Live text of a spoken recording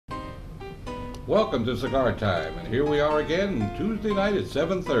Welcome to Cigar Time, and here we are again Tuesday night at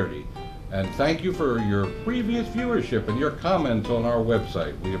 7:30. And thank you for your previous viewership and your comments on our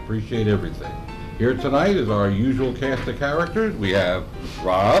website. We appreciate everything. Here tonight is our usual cast of characters. We have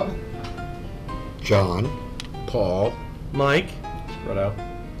Rob, John, Paul, Mike, spread out.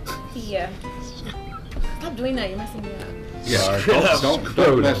 Yeah. Stop doing that, you're messing me up. Yeah,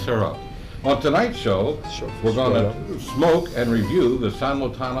 don't mess her up. On tonight's show, we're going to smoke and review the San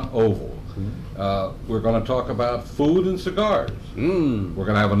Lotana Oval. We're going to talk about food and cigars. We're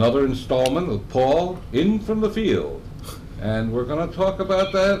going to have another installment with Paul in from the field. And we're going to talk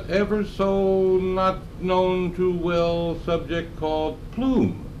about that ever so not known too well subject called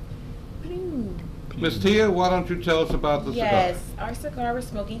plume. Plume. Miss Tia, why don't you tell us about the cigar? Yes, our cigar we're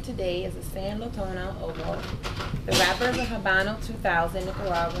smoking today is a San Lotana Oval. The wrapper is a Habano 2000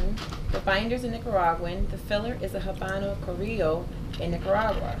 Nicaraguan. The binder's a Nicaraguan. The filler is a Habano Carrillo in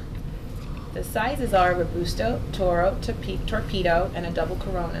Nicaragua. The sizes are Robusto, Toro, Torpedo, and a double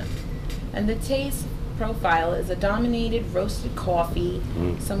Corona. And the taste profile is a dominated roasted coffee,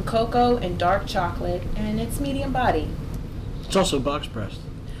 some cocoa and dark chocolate, and it's medium body. it's also box pressed.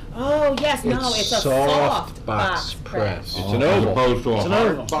 Oh, yes, no, it's a soft box press. press. It's an oval. As opposed to a It's an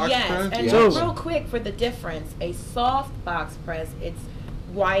hard oval. box Yes, press? and Yes. real quick for the difference, a soft box press, it's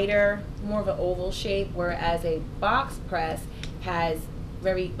wider, more of an oval shape, whereas a box press has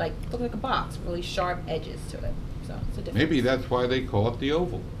very, look like a box, really sharp edges to it. So it's a difference. Maybe that's why they call it the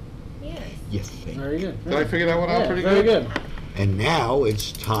oval. Yes. You think? Very good. Did I figure that one out pretty very good? and now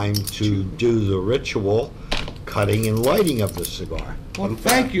it's time to do the ritual cutting and lighting of the cigar. Well,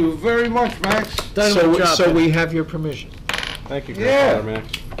 thank you very much, Max. So we have your permission. Thank you, Yeah. Max.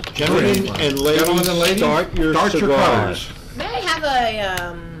 Gentlemen and ladies, start your cigars. May I have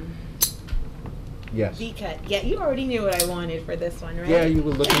a Yes. V-cut? Yeah, you already knew what I wanted for this one, right? Yeah, you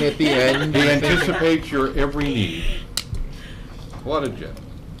were looking at the end. He anticipates your every need. What a gent.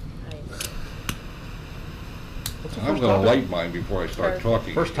 I'm going to light mine before I start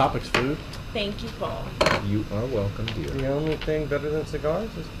talking. First topic's food. Thank you, Paul. You are welcome, dear. The only thing better than cigars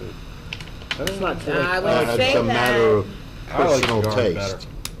is food. That's not true. I would say It's a matter of I like personal cigars taste.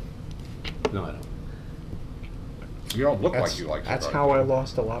 No, I don't. You don't look That's, like you like that's cigars. how I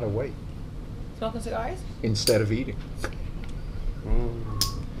lost a lot of weight, Smoking cigars? instead of eating.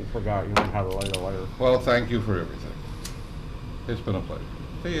 You forgot you learned how to light a lighter. Well, thank you for everything. It's been a pleasure.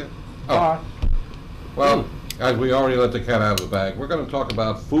 See ya. Bye. Well, as we already let the cat out of the bag, we're going to talk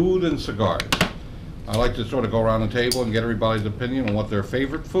about food and cigars. I like to sort of go around the table and get everybody's opinion on what their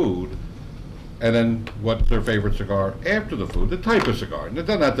favorite food, and then what's their favorite cigar after the food, the type of cigar. And it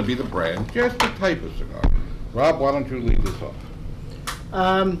doesn't have to be the brand, just the type of cigar. Rob, why don't you lead this off?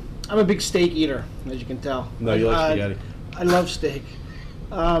 I'm a big steak eater, as you can tell. No, you like spaghetti. I love steak.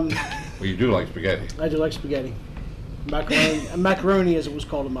 Well, you do like spaghetti. I do like spaghetti. Macaroni, as it was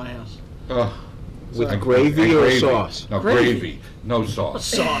called in my house. With And gravy or sauce? No, Gravy. gravy. No sauce.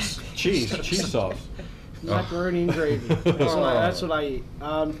 Sauce. Cheese sauce. Macaroni and gravy. That's what I eat.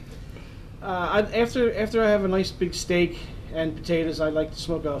 After I have a nice big steak and potatoes, I like to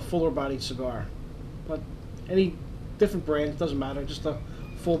smoke a fuller-bodied cigar. But any different brand, it doesn't matter. Just a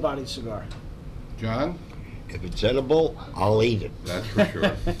full-bodied cigar. John? If it's edible, I'll eat it. That's for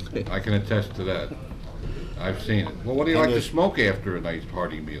sure. I can attest to that. I've seen it. Well, what do you And like to there's- smoke after a nice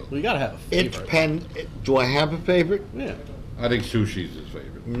hearty meal? Well, you gotta have a It favorite. depends. Do I have a favorite? Yeah. I think sushi's his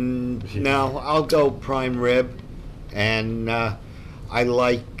favorite. No, I'll go prime rib. And I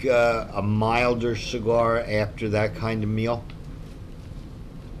like a milder cigar after that kind of meal.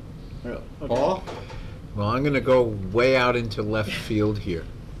 Okay. Paul? Well, I'm going to go way out into left field here,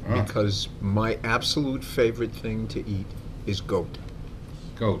 Ah. because my absolute favorite thing to eat is goat.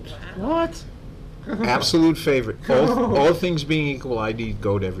 Goat. What? Absolute favorite. All things being equal, I'd eat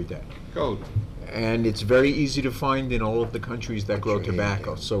goat every day. Goat. And it's very easy to find in all of the countries that grow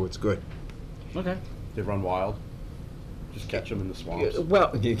tobacco, so it's good. Okay. They run wild. Just catch them in the swamps.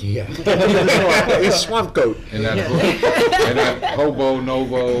 Well, yeah. It's swamp goat. And that, and that hobo,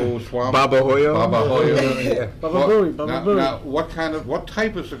 novo, swamp. Babahoyo. Babahoyo. Yeah. Baba What- Booey, Baba now, Booey. now, what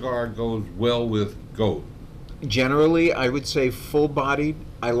type of cigar goes well with goat? Generally, I would say full-bodied.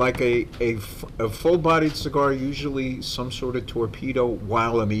 I like a full-bodied cigar, usually some sort of torpedo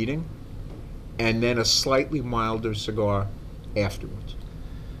while I'm eating, and then a slightly milder cigar afterwards.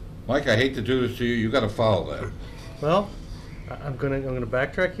 Mike, I hate to do this to you. You got to follow that. Well, I'm gonna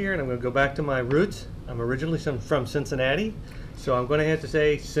backtrack here, and I'm gonna go back to my roots. I'm originally from Cincinnati, so I'm gonna have to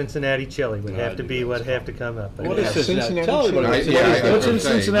say Cincinnati chili would have to be what have to come up. But What it is has- Cincinnati? Tell Tell me me what what it it is. is. What's in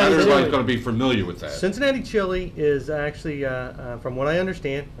Cincinnati Not everybody's chili? going to be familiar with that. Cincinnati chili is actually, from what I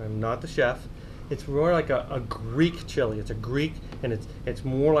understand, I'm not the chef, It's more like a Greek chili. It's a Greek, and it's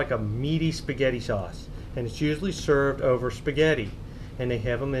more like a meaty spaghetti sauce, and it's usually served over spaghetti, and they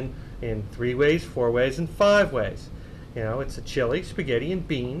have them in 3 ways, 4 ways, and 5 ways. You know, it's a chili, spaghetti, and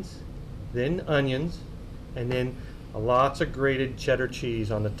beans, then onions, and then lots of grated cheddar cheese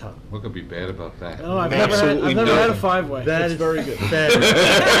on the top. What could be bad about that? Oh, I've never had a 5-way. That is very good. That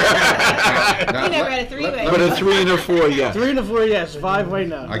You never had a 3-way. But a 3 and a 4, yeah. 3 and a 4, yes. 5-way,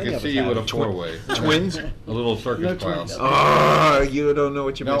 no. I can see you with a 4-way. Twins? A little circus No clown. twins. Oh, you don't know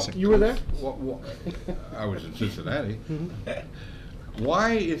what you're No. missing. You were there? I was in Cincinnati.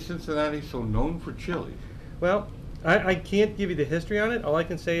 Why is Cincinnati so known for chili? Well, I can't give you the history on it. All I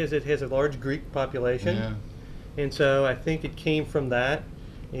can say is it has a large Greek population. Yeah. And so I think it came from that,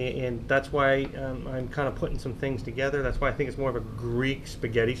 and that's why I'm kind of putting some things together. That's why I think it's more of a Greek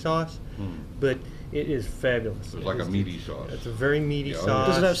spaghetti sauce, but it is fabulous. It's like a meaty sauce. It's a very meaty Yeah, sauce.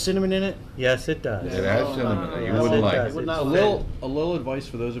 Does it have cinnamon in it? Yes, it does. It has cinnamon. You Yes, wouldn't it like does. it. Would It's not A little advice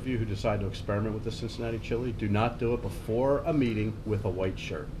for those of you who decide to experiment with the Cincinnati chili: do not do it before a meeting with a white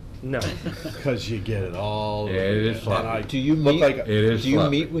shirt, No. because you get it all. Yeah, it is and sloppy. Do you look meet? like It is Do you sloppy.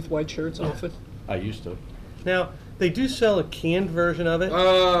 meet with white shirts often? I used to. Now, they do sell a canned version of it.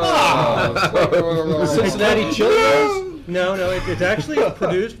 Oh. Cincinnati chili. No, it's actually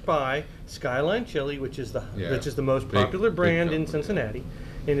produced by Skyline Chili, which is the Yeah. most Big- popular big brand in company. Cincinnati,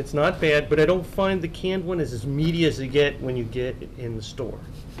 and it's not bad. But I don't find the canned one is as meaty as you get when you get it in the store.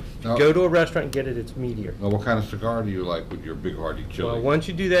 Now- Go to a restaurant and get it; it's meatier. Now, what kind of cigar do you like with your big hearty chili? Well, once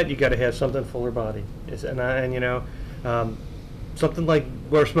you do that, you got to have something fuller body. Something like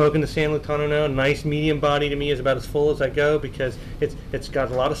we're smoking the San Lutano now. Nice medium body to me is about as full as I go because it's got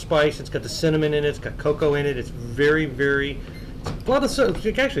a lot of spice. It's got the cinnamon in it. It's got cocoa in it. It's very it's a lot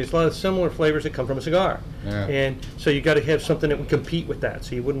of similar flavors that come from a cigar. Yeah. And so you got to have something that would compete with that.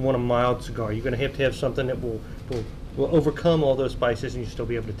 So you wouldn't want a mild cigar. You're going to have something that will overcome all those spices and you still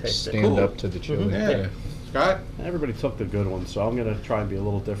be able to taste it. Stand up to the chili. Yeah. Scott? Everybody took the good one, so I'm going to try and be a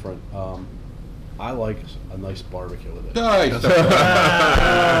little different. I like a nice barbecue with it. Nice.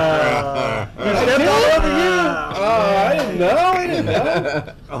 I didn't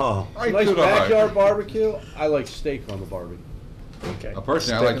know. Oh, Right Nice to the heart. backyard barbecue. I like steak on the barbecue. Okay.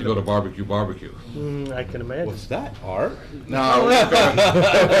 Personally, I like to go to barbecue. I can imagine. What's that, Art? No,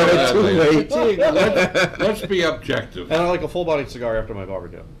 Too late. let's be objective. And I like a full-bodied cigar after my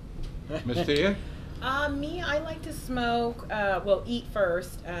barbecue. Miss Tia? Me, I like to smoke, eat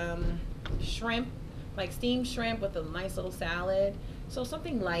first, shrimp, like steamed shrimp with a nice little salad. So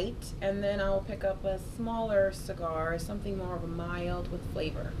something light, and then I'll pick up a smaller cigar, something more of a mild with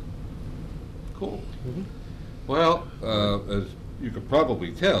flavor. Cool. Well, as you could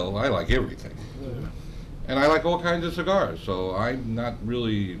probably tell, I like everything. And I like all kinds of cigars, so I'm not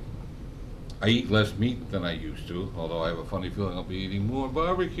really... I eat less meat than I used to, although I have a funny feeling I'll be eating more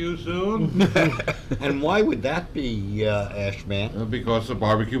barbecue soon. and why would that be, Ashman? Because of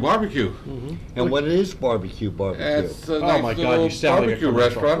barbecue. And what is barbecue? It's a Oh nice my God, little you sound like a barbecue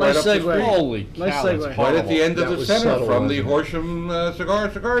commercial. restaurant Nice right up the segue. street. Holy Nice cow, segue. that's Right at the end That of the was center subtle, from the wasn't Horsham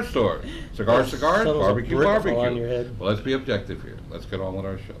cigar store. Cigars, Subtle as a barbecue, brick barbecue. on your head. Well, let's be objective here. Let's get on with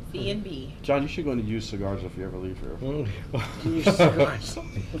our show. B&B. John, you should go into used cigars if you ever leave here.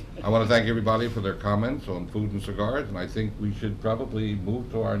 I want to thank everybody for their comments on food and cigars, and I think we should probably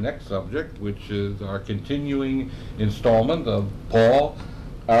move to our next subject, which is our continuing installment of Paul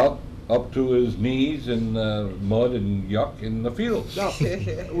out up to his knees in mud and yuck in the fields. No,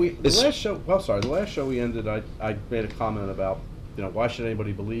 the last show we ended, I made a comment about, why should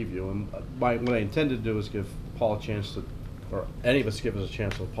anybody believe you? And what I intended to do is give Paul a chance to, or any of us give us a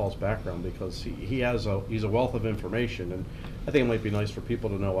chance with Paul's background, because he's a wealth of information, and I think it might be nice for people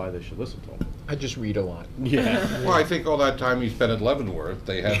to know why they should listen to him. I just read a lot. Yeah. Well, I think all that time he spent at Leavenworth,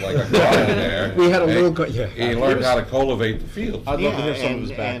 they had like a garden there. We had a and little yeah. He learned how to cultivate the fields. I'd love to hear some of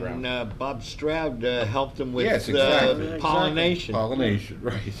his background. And Bob Stroud helped him with Yes, exactly. pollination. Pollination,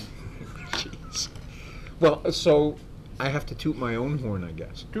 right. Jeez. Well, so I have to toot my own horn, I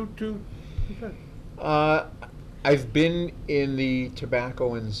guess. Toot toot. I've been in the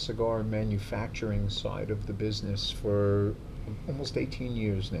tobacco and cigar manufacturing side of the business for almost 18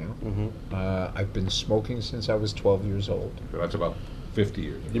 years now. Mm-hmm. I've been smoking since I was 12 years old. That's about 50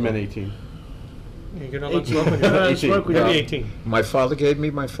 years ago. You meant 18. You're not smoke when you're 18. My father gave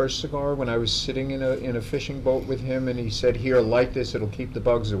me my first cigar when I was sitting in a fishing boat with him, and he said, "Here, light this; it'll keep the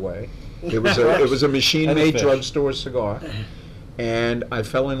bugs away." It was a machine-made drugstore cigar, and I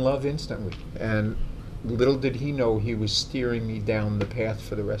fell in love instantly. And little did he know he was steering me down the path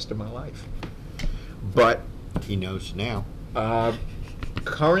for the rest of my life. But He knows now.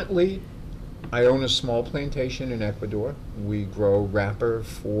 currently, I own a small plantation in Ecuador. We grow wrapper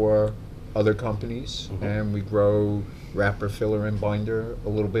for other companies, and we grow wrapper, filler, and binder a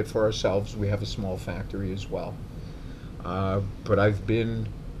little bit for ourselves. We have a small factory as well. But I've been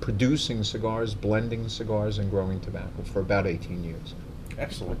producing cigars, blending cigars, and growing tobacco for about 18 years.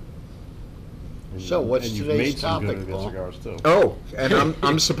 Excellent. And So what's and you've today's made some topic, good Paul? cigars too. Oh, and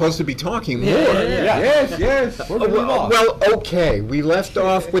I'm supposed to be talking more. Yes, yes. Where did we leave off? Well, okay. We left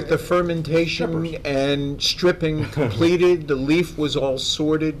off with the fermentation and stripping completed. The leaf was all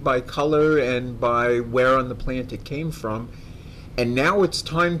sorted by color and by where on the plant it came from. And now it's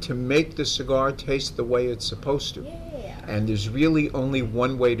time to make the cigar taste the way it's supposed to. Yeah. And there's really only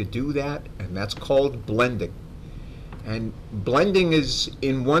one way to do that, and that's called blending. And blending is,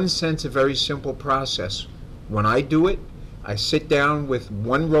 in one sense, a very simple process. When I do it, I sit down with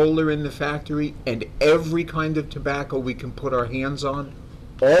one roller in the factory and every kind of tobacco we can put our hands on,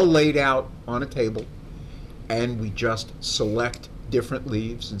 all laid out on a table, and we just select different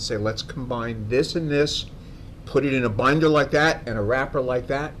leaves and say, let's combine this and this, put it in a binder like that and a wrapper like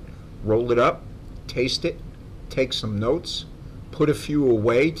that, roll it up, taste it, take some notes, put a few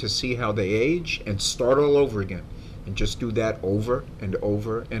away to see how they age, and start all over again. And just do that over and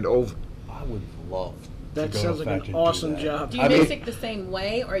over and over. I would love That to go sounds to a like factory an and do awesome that. job. Do you mix it the same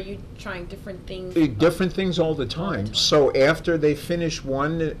way, or are you trying different things? Different things all the time. So after they finish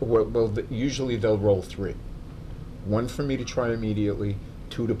one, usually they'll roll 3. 1 for me to try immediately,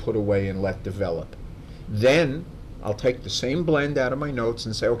 2 to put away and let develop. Then I'll take the same blend out of my notes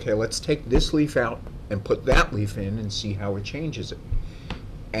and say, okay, let's take this leaf out and put that leaf in and see how it changes it.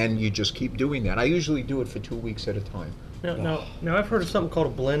 And you just keep doing that. I usually do it for 2 weeks at a time. Now I've heard of something called a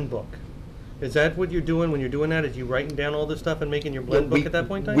blend book. Is that what you're doing when you're doing that? Is you writing down all this stuff and making your blend book at that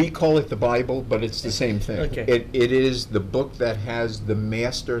point in time? We call it the Bible, but it's the same thing. Okay. It is the book that has the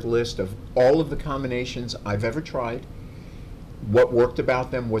master list of all of the combinations I've ever tried, what worked about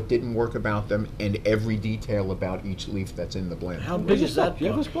them, what didn't work about them, and every detail about each leaf that's in the blend. How big is that Do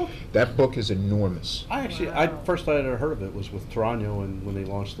you have book? this book? That book is enormous. First I had heard of it was with Tarano and when they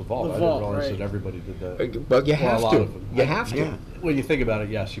launched the Vault. The I Vault, didn't realize right. that everybody did that. But you Well, a have lot to. of them. You have to. Yeah. When you think about it,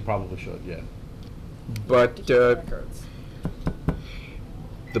 yes, you probably should, yeah. But Records.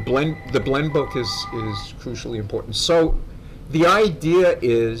 the blend book is crucially important. So the idea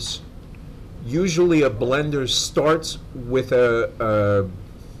is usually a blender starts with a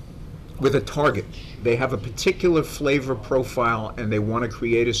target. They have a particular flavor profile and they want to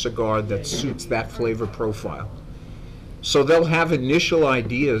create a cigar that suits that flavor profile. So they'll have initial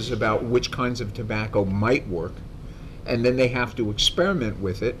ideas about which kinds of tobacco might work, and then they have to experiment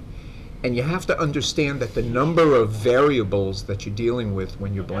with it. And you have to understand that the number of variables that you're dealing with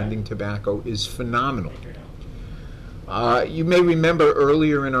when you're blending tobacco is phenomenal. You may remember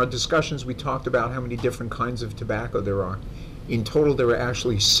earlier in our discussions we talked about how many different kinds of tobacco there are. In total there are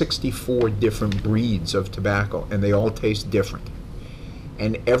actually 64 different breeds of tobacco, and they all taste different.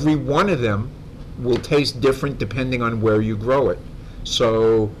 And every one of them will taste different depending on where you grow it.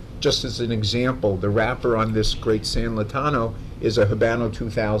 So just as an example, the wrapper on this great San Latano is a Habano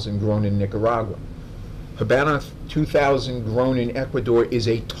 2000 grown in Nicaragua. Habano 2000 grown in Ecuador is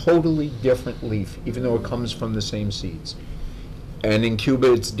a totally different leaf, even though it comes from the same seeds. And in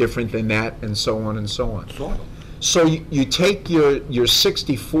Cuba it's different than that, and so on and so on. So you take your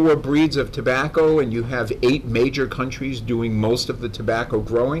 64 breeds of tobacco and you have 8 major countries doing most of the tobacco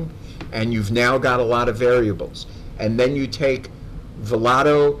growing, and you've now got a lot of variables. And then you take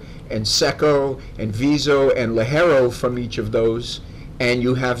Velado and Seco and Viso and Ligero from each of those, and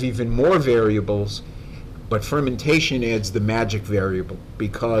you have even more variables. But fermentation adds the magic variable,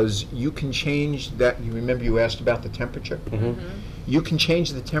 because you can change that. You remember you asked about the temperature? You can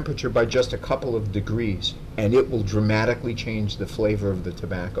change the temperature by just a couple of degrees, and it will dramatically change the flavor of the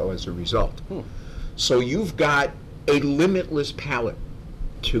tobacco as a result. So you've got a limitless palette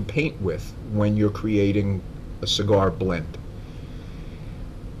to paint with when you're creating a cigar blend.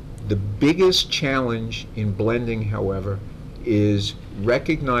 The biggest challenge in blending, however, is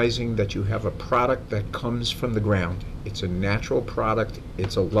recognizing that you have a product that comes from the ground. It's a natural product,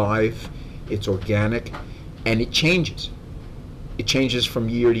 it's alive, it's organic, and it changes. It changes from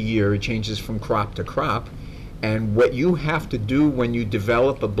year to year, it changes from crop to crop, and what you have to do when you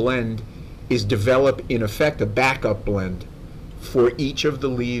develop a blend is develop, in effect, a backup blend for each of the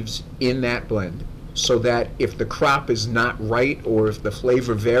leaves in that blend, so that if the crop is not right, or if the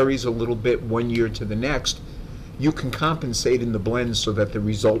flavor varies a little bit one year to the next, you can compensate in the blend so that the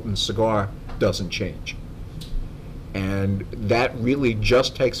resultant cigar doesn't change. And that really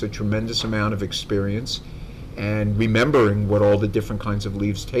just takes a tremendous amount of experience. and remembering what all the different kinds of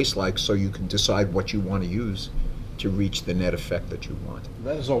leaves taste like, so you can decide what you want to use to reach the net effect that you want.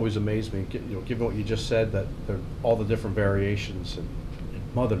 That has always amazed me, given what you just said, that all the different variations in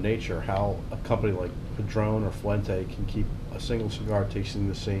Mother Nature, how a company like Padron or Fuente can keep a single cigar tasting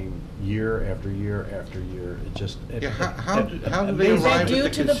the same year after year after year. It just How do they Is that arrive due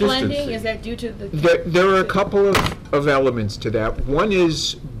at to the the blending? consistency? Is that due to the? There are a couple of elements to that. One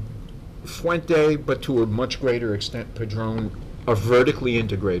is Fuente, but to a much greater extent Padron, are vertically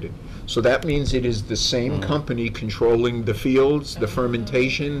integrated. So that means it is the same company controlling the fields, the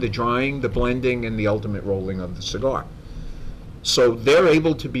fermentation, the drying, the blending, and the ultimate rolling of the cigar. So they're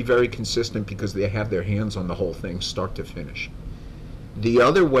able to be very consistent because they have their hands on the whole thing, start to finish. The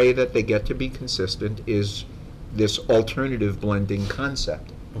other way that they get to be consistent is this alternative blending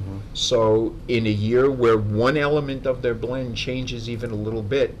concept. So in a year where one element of their blend changes even a little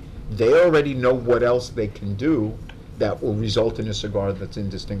bit, they already know what else they can do that will result in a cigar that's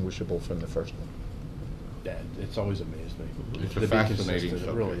indistinguishable from the first one. Yeah, it's always amazed me. It's To a be fascinating consistent, subject.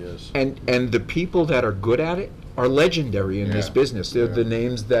 It really is. And the people that are good at it are legendary in this Yeah. business. They're the Yeah.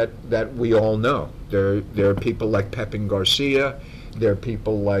 names that we all know. There are people like Pepin Garcia. There are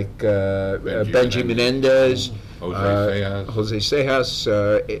people like Benji Menendez, Jose Sejas, Jose Sejas,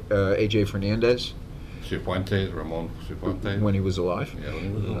 AJ Fernandez Cifuentes, Ramon Cifuentes. when he was alive, Yeah, when he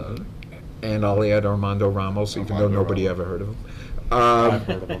was alive. and Aliad Armando Ramos, even though Armando nobody Ramos. ever heard of him. I've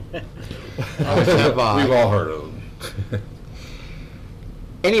heard of them. Have I. We've all heard of them.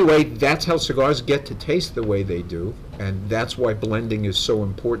 Anyway, that's how cigars get to taste the way they do, and that's why blending is so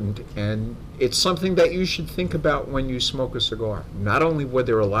important. And it's something that you should think about when you smoke a cigar. Not only were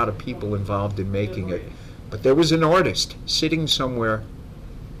there a lot of people involved in making it, but there was an artist sitting somewhere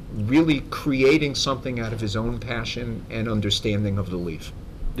really creating something out of his own passion and understanding of the leaf.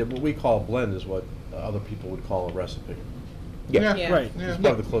 Yeah, what we call a blend is what other people would call a recipe. Yeah. Yeah. Right. Yeah. It's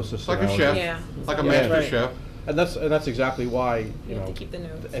probably the closest Like a analogy. chef, Yeah. like a Yeah. master Right. chef. And that's exactly why, You you have know, to keep the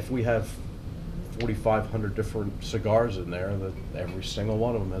notes. if we have 4,500 different cigars in there, that every single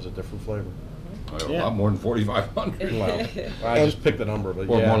one of them has a different flavor. A Yeah. lot more than 4,500. Well, I just picked the number, but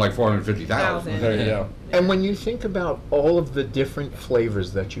Or yeah. more like 450,000. There you go. And when you think about all of the different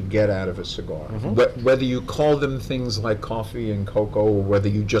flavors that you get out of a cigar, whether you call them things like coffee and cocoa, or whether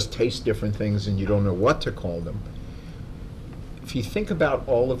you just taste different things and you don't know what to call them, if you think about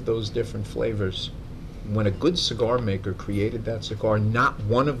all of those different flavors, when a good cigar maker created that cigar, not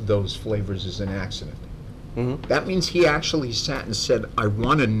one of those flavors is an accident. That means he actually sat and said, I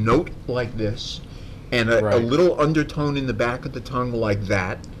want a note like this, and a Right. little undertone in the back of the tongue like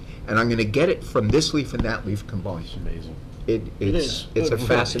that, and I'm going to get it from this leaf and that leaf combined. It's amazing. It's is. a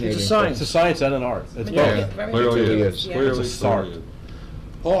fascinating It's a science. It's a science and an art. It's Yeah. both. Yeah, Very clearly good. it Yes. is. Yeah. Clearly It's a start. it is.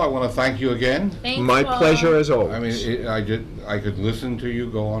 Paul, I want to thank you again. Thanks, My Paul. pleasure as I always. mean, I could listen to you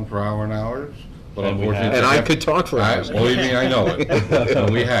go on for hours and hours, but And we unfortunately, have. And I could talk for hours. Believe me, I know it. And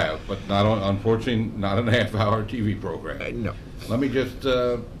we have, but not on, unfortunately, not in a half-hour TV program. No. Let me just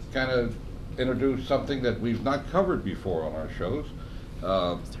kind of introduce something that we've not covered before on our shows.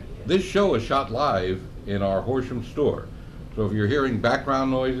 This show is shot live in our Horsham store. So if you're hearing background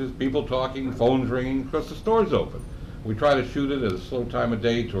noises, people talking, phones ringing, because the store's open. We try to shoot it at a slow time of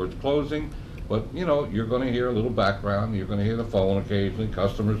day towards closing, but you know, you're going to hear a little background, you're going to hear the phone occasionally,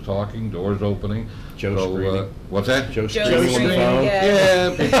 customers talking, doors opening. Joe screaming. What's that? Joe Joe screaming on the screaming, phone. yeah.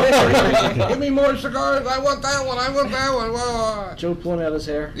 Yeah, people, give me more cigars, I want that one, I want that one. Whoa. Joe pulling out his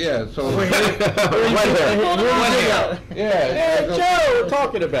hair. Yeah, so, Hey, Joe, we're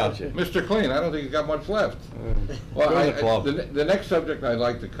talking about you. Mr. Clean, I don't think he's got much left. Well, Go to the club. the next subject I'd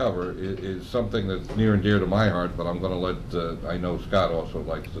like to cover is something that's near and dear to my heart, but I'm going to let, I know Scott also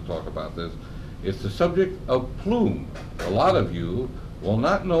likes to talk about this. It's the subject of plume. A lot of you will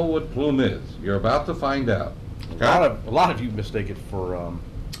not know what plume is. You're about to find out. A lot of you mistake it for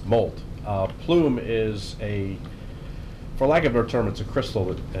mold. Plume is for lack of a better term, it's a crystal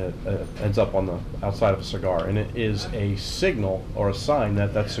that ends up on the outside of a cigar, and it is a signal or a sign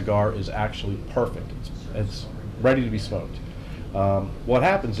that that cigar is actually perfect. It's ready to be smoked. What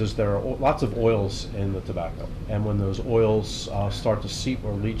happens is there are lots of oils in the tobacco, and when those oils start to seep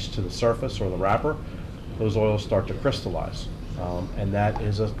or leach to the surface or the wrapper, those oils start to crystallize. And that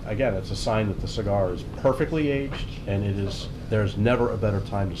is, again, it's a sign that the cigar is perfectly aged, and there's never a better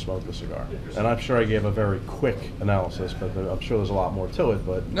time to smoke a cigar. And I'm sure I gave a very quick analysis, but I'm sure there's a lot more to it.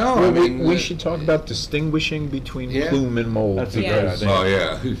 But No, I mean, we should talk about distinguishing between Yeah. plume and mold. That's a Yeah. great idea. Oh,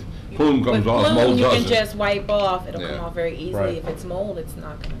 yeah. Plume comes With off, plume, mold you doesn't. can just wipe off. It'll Yeah. come off very easily. Right. If it's mold, it's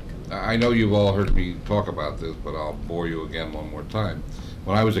not going to come. I know you've all heard me talk about this, but I'll bore you again one more time.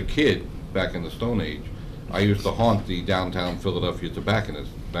 When I was a kid, back in the Stone Age, I used to haunt the downtown Philadelphia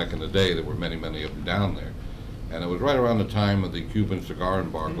tobacconists. Back in the day, there were many, many of them down there. And it was right around the time of the Cuban cigar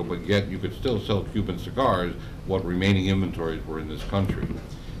embargo, but yet you could still sell Cuban cigars, what remaining inventories were in this country.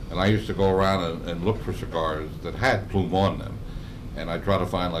 And I used to go around and look for cigars that had plume on them. And I'd try to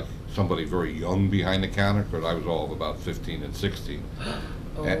find like somebody very young behind the counter, because I was all of about 15 and 16.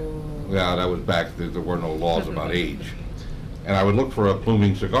 And, yeah, that was back, there were no laws about age. And I would look for a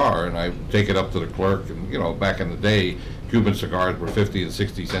pluming cigar, and I'd take it up to the clerk, and, you know, back in the day, Cuban cigars were 50 and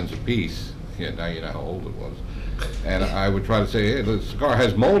 60 cents a piece. Yeah, now you know how old it was. And I would try to say, hey, the cigar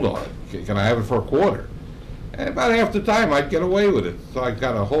has mold on it. Can I have it for a quarter? And about half the time, I'd get away with it. So I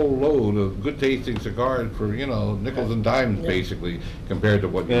got a whole load of good-tasting cigars for, you know, nickels and dimes, basically, compared to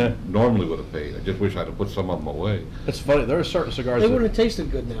what you normally would have paid. I just wish I'd have put some of them away. It's funny. There are certain cigars. They wouldn't have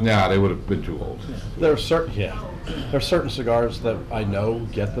tasted good now. Nah, they would have been too old. There are certain there are certain cigars that I know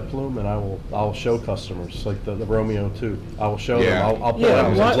get the plume, and I'll show customers, like the Romeo too. I will show them. I'll pull it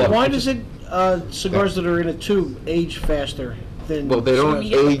out. Yeah, why does it cigars that are in a tube age faster than? Well, they don't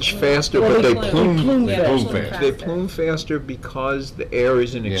age faster, but they plume. They plume fast. They plume faster because the air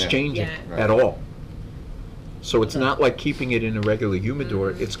isn't exchanging at all. So it's not like keeping it in a regular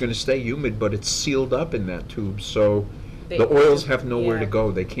humidor. It's going to stay humid, but it's sealed up in that tube, so the oils have nowhere to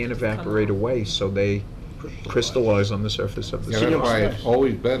go. They can't evaporate away, so they crystallize on the surface of the cigar. That's why it's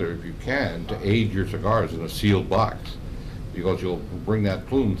always better, if you can, to age your cigars in a sealed box, because you'll bring that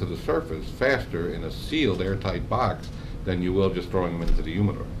plume to the surface faster in a sealed, airtight box than you will just throwing them into the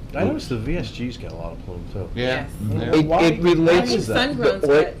humidor. I noticed the VSGs get a lot of plume too. Yeah. It relates I think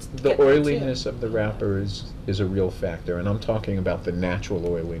sungrowns the get oiliness of the wrapper is a real factor, and I'm talking about the natural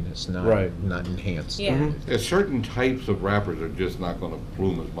oiliness, not enhanced. Yeah. There's certain types of wrappers are just not going to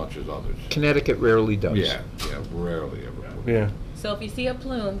plume as much as others. Connecticut rarely does. Yeah, rarely ever plume. Yeah. So if you see a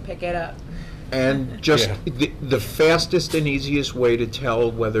plume, pick it up. And just the fastest and easiest way to tell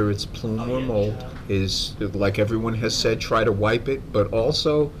whether it's plume or mold is, like everyone has said, try to wipe it, but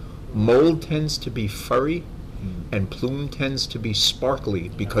also mold tends to be furry and plume tends to be sparkly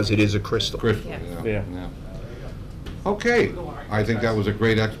because it is a crystal. Crystal, yeah. Okay, I think that was a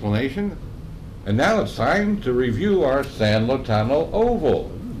great explanation. And now it's time to review our San Lotano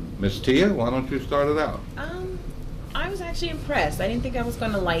Oval. Miss Tia, why don't you start it out? I was actually impressed. I didn't think I was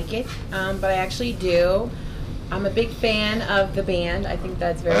going to like it, but I actually do. I'm a big fan of the band. I think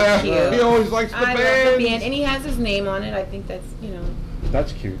that's very cute. He always likes the band. I love the band, and he has his name on it. I think that's,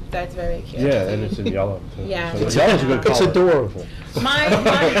 That's cute. that's very cute. Yeah, and it's in yellow too. Yeah. So yellow's a good color. It's adorable.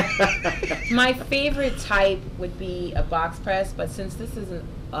 My favorite type would be a box press, but since this is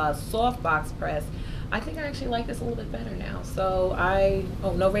a soft box press, I think I actually like this a little bit better now. So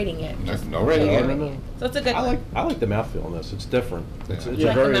no rating yet. There's no rating yet. No. So it's a good one. I like the mouthfeel on this. It's different. It's You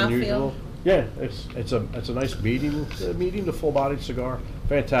like very the mouthfeel? unusual. Yeah, it's a nice medium to full bodied cigar.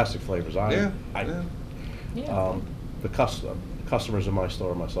 Fantastic flavors. Yeah. The customers in my store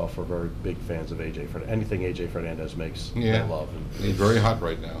and myself are very big fans of AJ Fernandez. Anything AJ Fernandez makes, they love. And He's very hot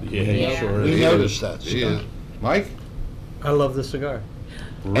right now. Yeah, he sure We is. noticed that. He is. Mike? I love this cigar.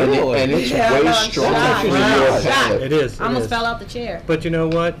 Really? And it's Yeah, way I'm stronger shocked. than Wow. your Shocked. palate. It is. I almost fell out the chair. But you know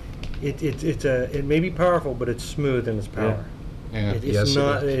what? It may be powerful, but it's smooth in its power. Yeah. It's Yes, it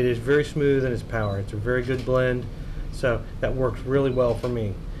not. is. It is very smooth in its power. It's a very good blend, so that works really well for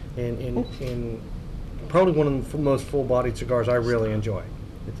me. And probably one of the most full-bodied cigars I really enjoy.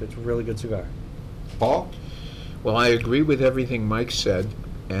 It's a really good cigar. Paul? Well, I agree with everything Mike said,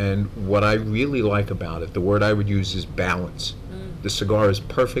 and what I really like about it, the word I would use is balance. The cigar is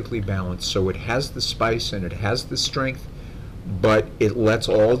perfectly balanced, so it has the spice and it has the strength, but it lets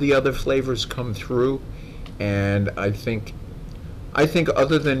all the other flavors come through, and I think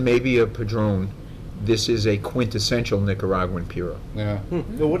other than maybe a Padron, this is a quintessential Nicaraguan Puro. Yeah.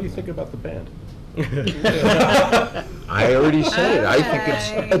 Well, what do you think about the band? I already said it. I think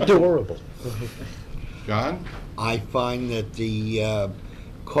it's adorable. John? I find that the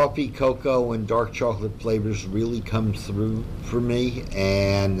coffee, cocoa, and dark chocolate flavors really come through for me,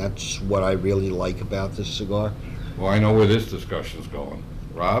 and that's what I really like about this cigar. Well, I know where this discussion's going.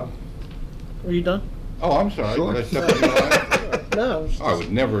 Rob? Are you done? Oh, I'm sorry. Sure. Did I step on your line? No. I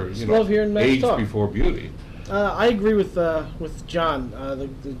would never, love hearing Max age talk. before beauty. I agree with John.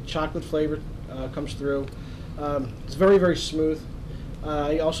 The chocolate flavor comes through. It's very, very smooth.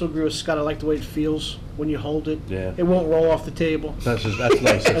 I also agree with Scott. I like the way it feels when you hold it. Yeah. It won't roll off the table. That's nice.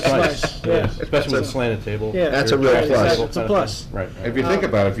 That's That's nice, yeah. Especially with a slanted table. Yeah. That's a real Right, plus. exactly. It's a plus. Right. If you think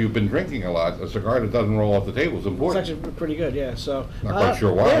about it, if you've been drinking a lot, a cigar that doesn't roll off the table is It's important. actually pretty good, yeah. So Not quite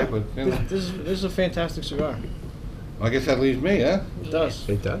sure why, yeah, but, this is a fantastic cigar. I guess that leaves me, huh? It does.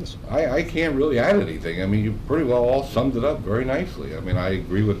 It does. I can't really add anything. I mean, you pretty well all summed it up very nicely. I mean, I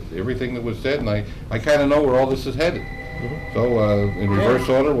agree with everything that was said, and I kind of know where all this is headed. So, in reverse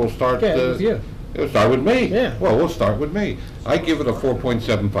order, we'll start. With you. It'll start with me. Yeah. Well, we'll start with me. I give it a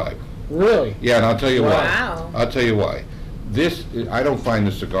 4.75. Really? Yeah, and I'll tell you Wow. why. I'll tell you why. This, I don't find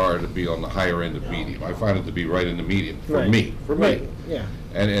the cigar to be on the higher end of medium. I find it to be right in the medium for Right. me. For me. Right. Yeah.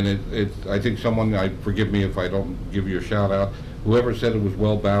 And it's, I think someone, forgive me if I don't give you a shout out, whoever said it was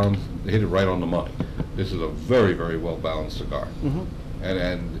well balanced, hit it right on the money. This is a very, very well balanced cigar.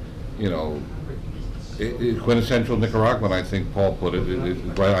 And you know, quintessential Nicaraguan, I think Paul put it,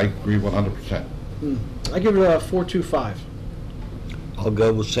 right, I agree 100%. I give it a 4.25. I'll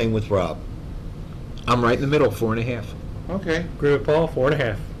go the same with Rob. I'm right in the middle, 4.5. Okay. Agree with Paul,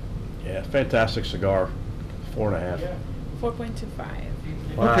 4.5. Yeah, fantastic cigar. 4.5.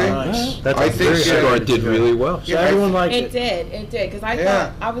 4.25. Wow. Okay. Nice. That's I a think, very Cigar good did really well. So everyone liked It it. did, it did, because I Yeah.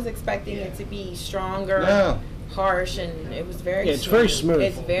 thought, I was expecting it to be stronger, Yeah. harsh, and it was very Yeah, it's very smooth.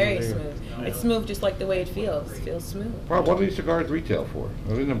 It's very smooth. It's smooth just like the way it feels. It feels smooth. Rob, what do these cigars retail for?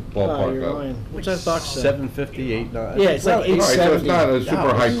 I in the Oh, ballpark you're of. lying. What's that box say? 750, 8, 9. Yeah, it's like All right, so it's 8.70. not a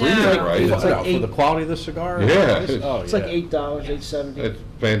super high No. premium, No. right? It's like For the quality of the cigar? Yeah. Oh, It's yeah. like $8, $8.70. It's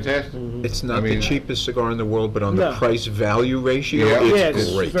fantastic. It's not I mean- the cheapest cigar in the world, but on the No. price-value ratio, Yeah. Yeah, it's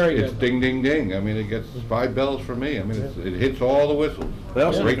it's great. very It's good. ding, ding, ding. I mean, it gets 5 bells from me. I mean, it hits all the whistles. They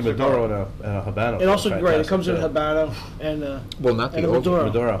also Great make a Maduro cigar. and a Habano. It also Fantastic, great. It comes in too. Habano and Well, not the and a oval. Maduro.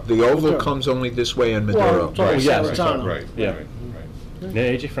 Maduro. The oval Maduro. comes only this way in Well, Maduro. it's always Right, Right, Salvatano. right, Yeah. right, right. Yeah,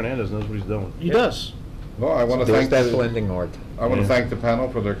 AJ Fernandez knows what he's doing. He does. Well, I want to There's thank that the, blending art. I want to Yeah. thank the panel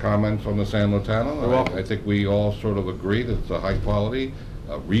for their comments on the San Lotano. You're welcome. I think we all sort of agree that it's a high quality,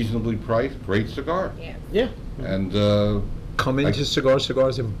 reasonably priced, great cigar. Yeah. Yeah. And Come into Cigars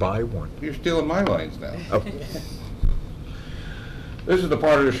and buy one. you're stealing my lines now. Oh. This is the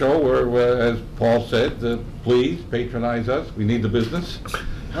part of the show where as Paul said, please patronize us. We need the business.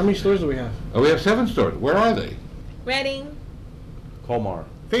 How many stores do we have? We have 7 stores. Where are they? Reading. Colmar.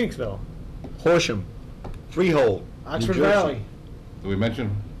 Phoenixville. Horsham, Freehold. Oxford New Jersey. Valley. Did we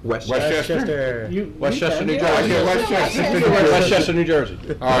mention Westchester. You, Westchester, New you Jersey. can. Westchester. Westchester, New Jersey.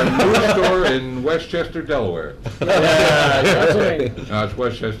 Our new store in Westchester, Delaware. Yeah, that's what I mean. No, it's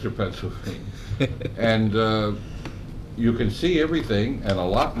Westchester, Pennsylvania. And you can see everything and a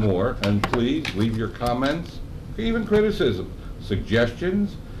lot more. And please leave your comments, even criticism,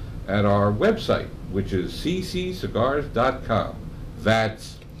 suggestions at our website, which is cccigars.com.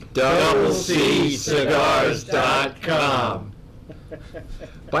 That's CCigars.com.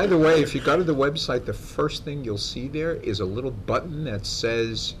 By the way, if you go to the website, the first thing you'll see there is a little button that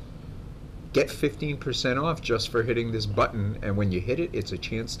says get 15% off just for hitting this button. And when you hit it, it's a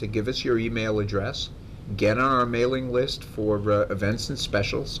chance to give us your email address, get on our mailing list for events and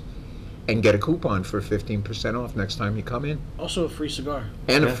specials, and get a coupon for 15% off next time you come in. Also a free cigar.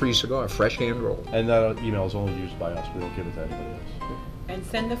 And a Yeah. free cigar, fresh hand rolled. And that email is only used by us. We don't give it to anybody else. And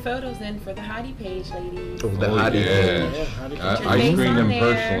send the photos in for the hottie page, ladies. Oh, the Oh, hottie. yeah. Yeah, how do you I control I it? Face screen on them there.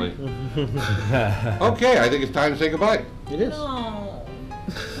 personally. Okay, I think it's time to say goodbye. It is. No.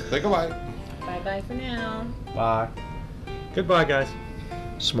 Say goodbye. Bye-bye for now. Bye. Goodbye, guys.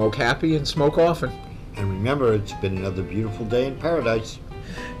 Smoke happy and smoke often. And remember, it's been another beautiful day in paradise.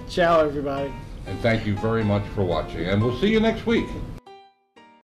 Ciao, everybody. And thank you very much for watching. And we'll see you next week.